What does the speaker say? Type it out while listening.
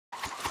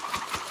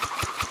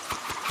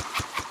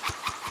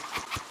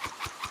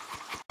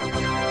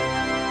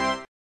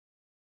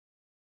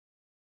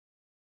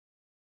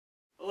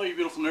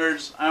beautiful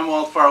nerds. I'm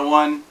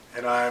Wyldfyre1.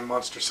 And I'm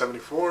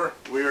Monster74.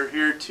 We are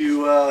here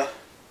to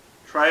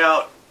try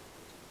out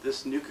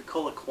this Nuka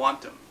Cola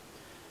Quantum.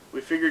 We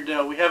figured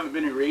we haven't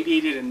been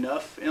irradiated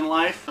enough in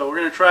life, so we're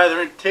going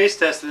to taste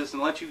test this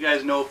and let you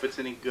guys know if it's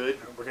any good.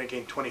 We're going to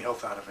gain 20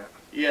 health out of it.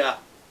 Yeah,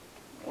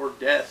 or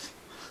death,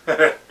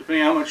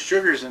 depending on how much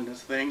sugar's in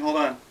this thing. Hold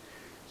on.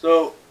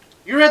 So,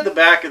 you read the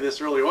back of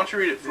this earlier. Why don't you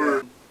read it for...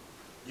 Yeah.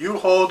 You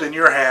hold in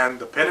your hand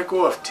the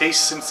pinnacle of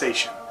taste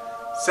sensation.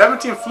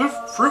 17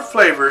 fruit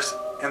flavors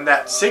and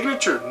that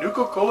signature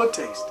Nuka Cola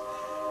taste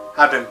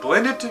have been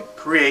blended to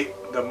create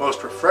the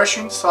most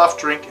refreshing soft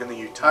drink in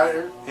the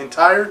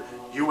entire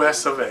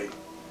US of A.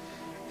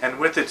 And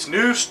with its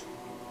new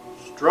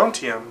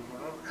strontium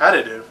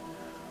additive,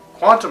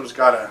 Quantum's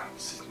got a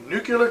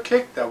nuclear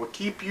kick that will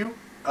keep you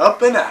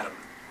up and at 'em.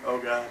 Oh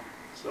god.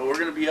 So we're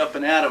going to be up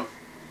and at 'em.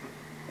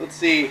 Let's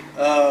see.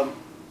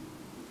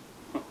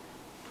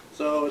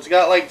 So it's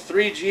got like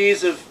 3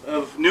 G's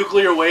of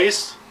nuclear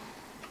waste.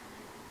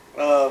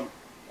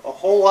 A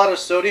whole lot of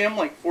sodium,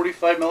 like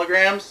 45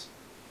 milligrams.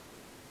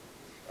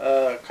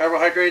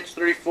 Carbohydrates,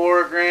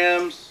 34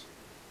 grams.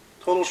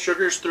 Total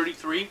sugars,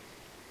 33.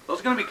 So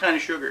it's going to be kind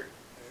of sugar.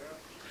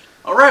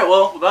 Yeah. Alright,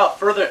 well, without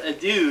further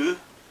ado,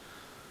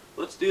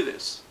 let's do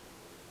this.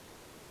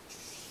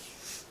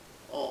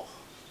 Oh,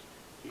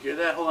 you hear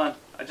that? Hold on.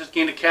 I just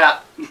gained a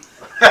cap.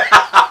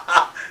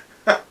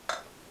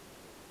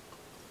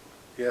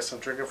 Yes, I'm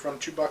drinking from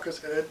Chewbacca's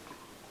head.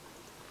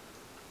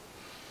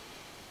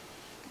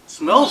 It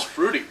smells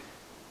fruity.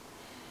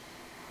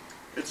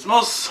 It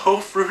smells so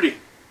fruity.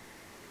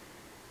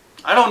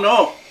 I don't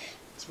know.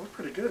 It smells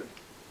pretty good.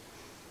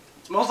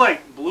 It smells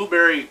like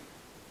blueberry.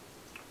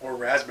 Or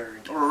raspberry.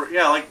 Or,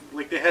 yeah,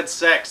 like they had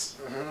sex.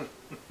 Mm-hmm.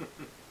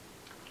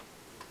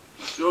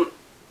 So,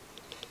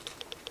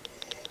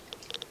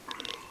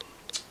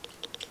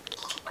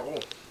 oh.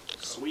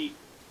 Sweet.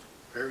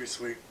 Very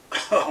sweet.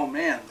 Oh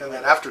man. And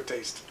that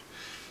aftertaste.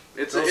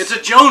 It's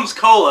a Jones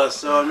Cola,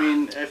 so I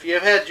mean, if you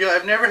have had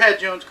I've never had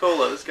Jones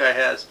Cola. This guy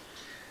has.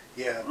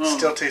 Yeah, it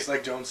still tastes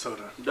like Jones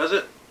soda. Does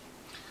it?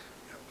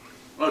 Yep.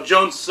 Oh,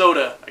 Jones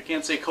soda. I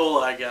can't say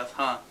cola, I guess,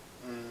 huh?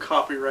 Mm.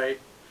 Copyright.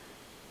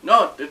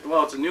 No,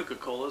 well, it's a Nuka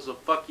Cola, so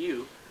fuck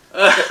you.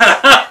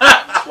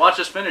 Just watch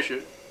us finish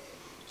it.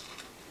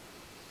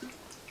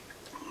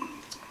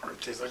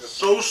 It tastes like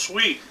so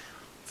sweet.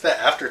 It's that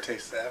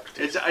aftertaste.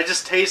 I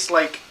just taste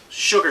like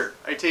sugar.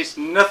 I taste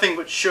nothing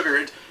but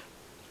sugar.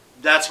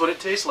 That's what it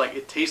tastes like.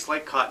 It tastes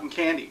like cotton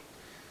candy.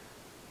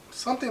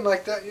 Something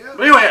like that, yeah.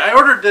 But anyway, I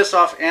ordered this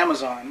off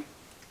Amazon,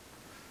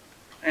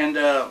 and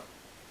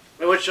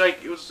it's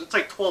like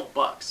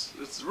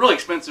 $12. It's really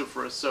expensive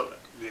for a soda.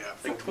 Yeah,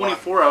 like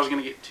 24. I was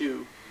gonna get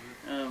 2.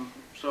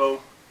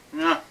 So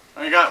yeah,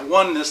 I got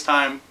 1 this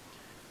time,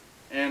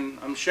 and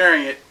I'm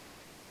sharing it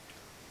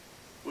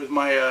with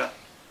my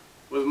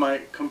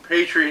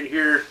compatriot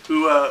here,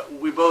 who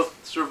we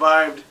both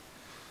survived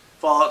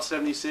Fallout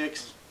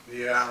 76.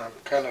 Yeah, I'm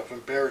kind of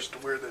embarrassed to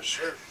wear this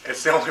shirt.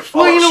 It's the only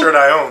Fallout shirt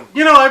I own.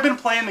 You know, I've been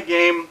playing the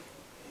game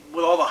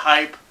with all the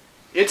hype.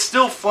 It's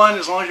still fun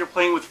as long as you're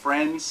playing with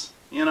friends,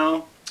 you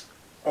know?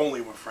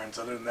 Only with friends.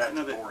 Other than that,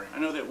 it's boring. I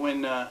know that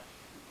when the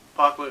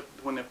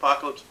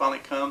apocalypse finally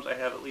comes, I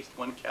have at least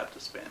 1 cap to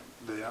spend.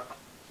 Yeah.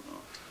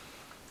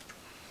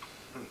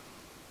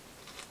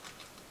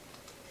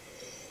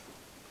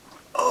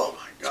 Oh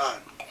my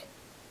god.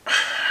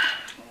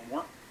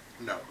 More?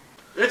 No.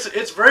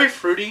 It's very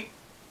fruity.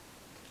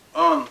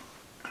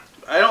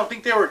 I don't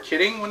think they were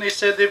kidding when they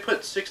said they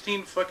put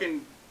 16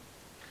 fucking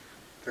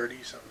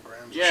 30-something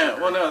grams. Yeah, of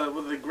sugar. well, no,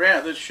 with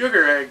the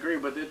sugar, I agree,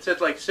 but it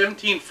said like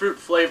 17 fruit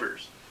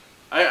flavors.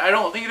 I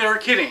don't think they were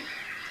kidding.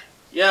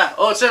 Yeah.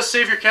 Oh, it says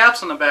save your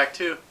caps on the back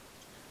too.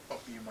 Oh,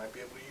 you might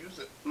be able to use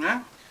it.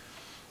 Yeah.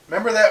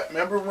 Remember that?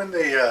 Remember when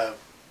they?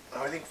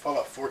 I think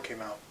Fallout 4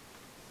 came out.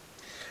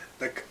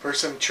 The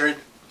person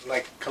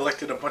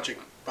collected a bunch of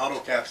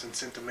bottle caps and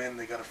sent them in.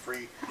 They got a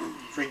free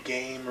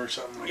game or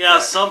something like that. Yeah,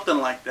 something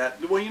like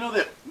that. Well, you know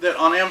that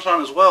on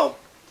Amazon as well,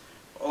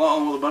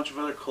 along with a bunch of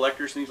other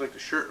collectors, things like the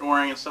shirt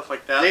wearing and stuff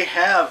like that, they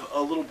have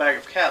a little bag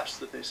of caps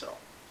that they sell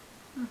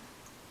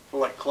for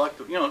like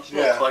collective. You know, it's a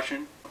little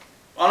collection.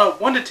 On a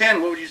 1 to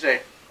 10, what would you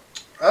say?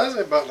 I would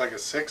say about like a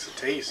 6 a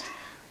taste,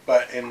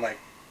 but in like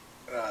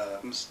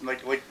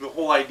the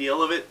whole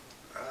ideal of it.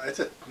 It's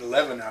an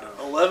 11 out of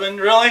 11,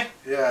 really?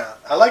 Yeah,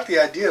 I like the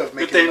idea of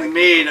making. But they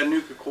made a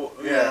Nuka Cola.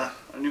 Yeah,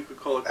 a Nuka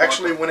Cola.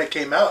 Actually, when it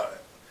came out,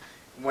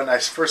 when I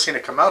first seen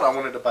it come out, I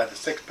wanted to buy the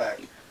 6-pack.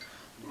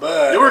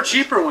 But they were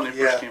cheaper when they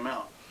first came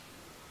out.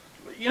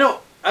 But, you know,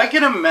 I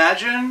can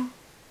imagine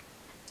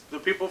the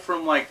people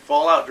from like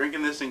Fallout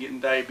drinking this and getting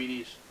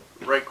diabetes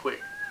right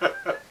quick.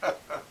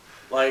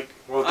 Like,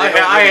 well,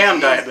 I am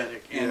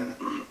diabetic,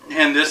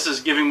 and this is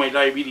giving my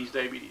diabetes.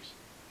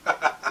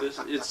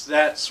 It's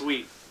that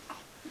sweet.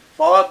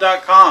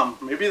 Fallout.com.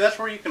 Maybe that's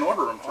where you can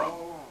order them from.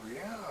 Oh,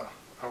 yeah.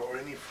 Or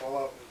any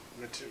Fallout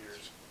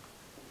materials.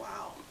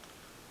 Wow.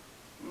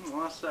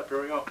 Last step.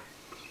 Here we go.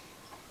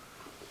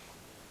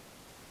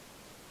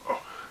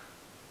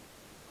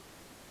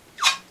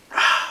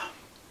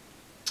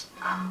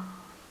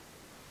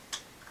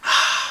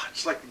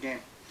 just like the game.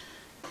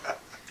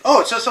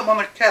 Oh, it says something on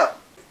the cap.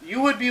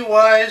 You would be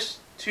wise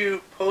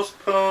to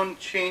postpone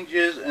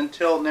changes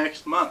until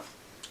next month.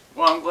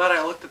 Well, I'm glad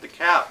I looked at the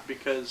cap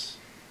because,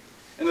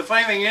 and the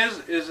funny thing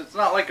is it's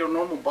not like a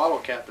normal bottle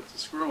cap. It's a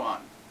screw-on.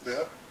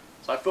 Yeah.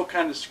 So I feel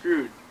kind of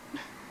screwed.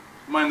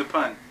 Mind the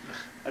pun.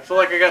 I feel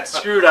like I got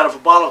screwed out of a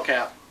bottle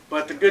cap.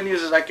 But the good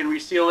news is I can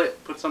reseal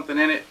it, put something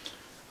in it.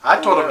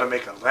 I told him to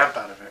make a lamp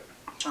out of it.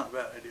 Not a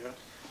bad idea.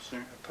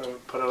 Sure.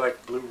 Put it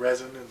like blue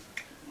resin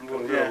and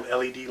put a little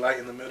LED light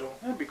in the middle.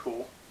 That'd be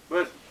cool.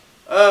 But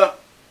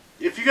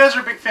if you guys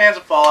are big fans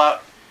of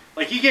Fallout,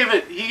 like he gave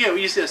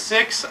you said a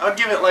 6. I'd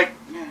give it like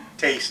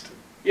taste.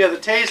 Yeah, the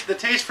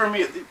taste for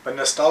me. But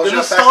nostalgia. The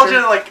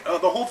nostalgia, like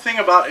the whole thing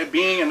about it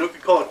being a Nuka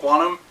Cola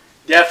Quantum,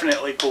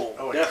 definitely cool.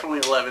 Oh, yeah.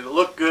 Definitely 11. It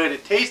looked good.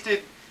 It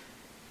tasted.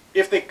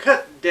 If they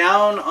cut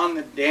down on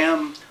the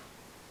damn,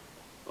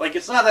 like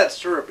it's not that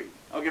syrupy.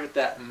 I'll give it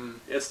that. Mm-hmm.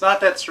 It's not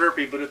that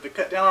syrupy, but if they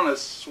cut down on the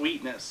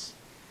sweetness,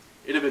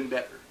 it'd have been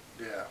better.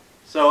 Yeah.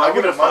 So I'll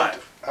give it a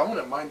 5. I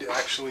wouldn't mind it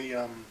actually.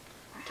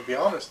 To be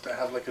honest, to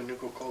have like a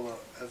Nuka Cola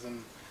as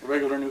in a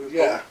regular Nuka Cola.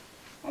 Yeah.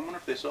 I wonder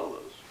if they sell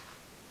those.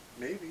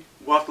 Maybe.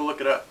 We'll have to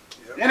look it up.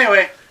 Yep.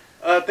 Anyway,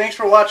 thanks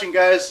for watching,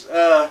 guys.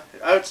 I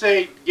would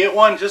say get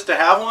one just to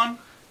have one,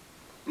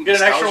 and get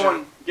nostalgia. An extra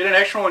one. Get an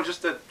extra one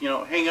just to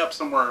hang up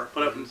somewhere, or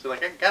put up and say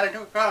like I got a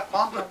Nuka Cola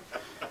Quantum,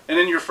 and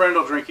then your friend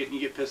will drink it and you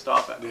get pissed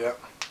off at it. Yeah.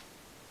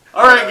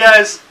 All right,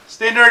 guys,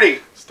 stay nerdy.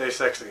 Stay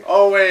sexy.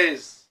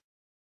 Always.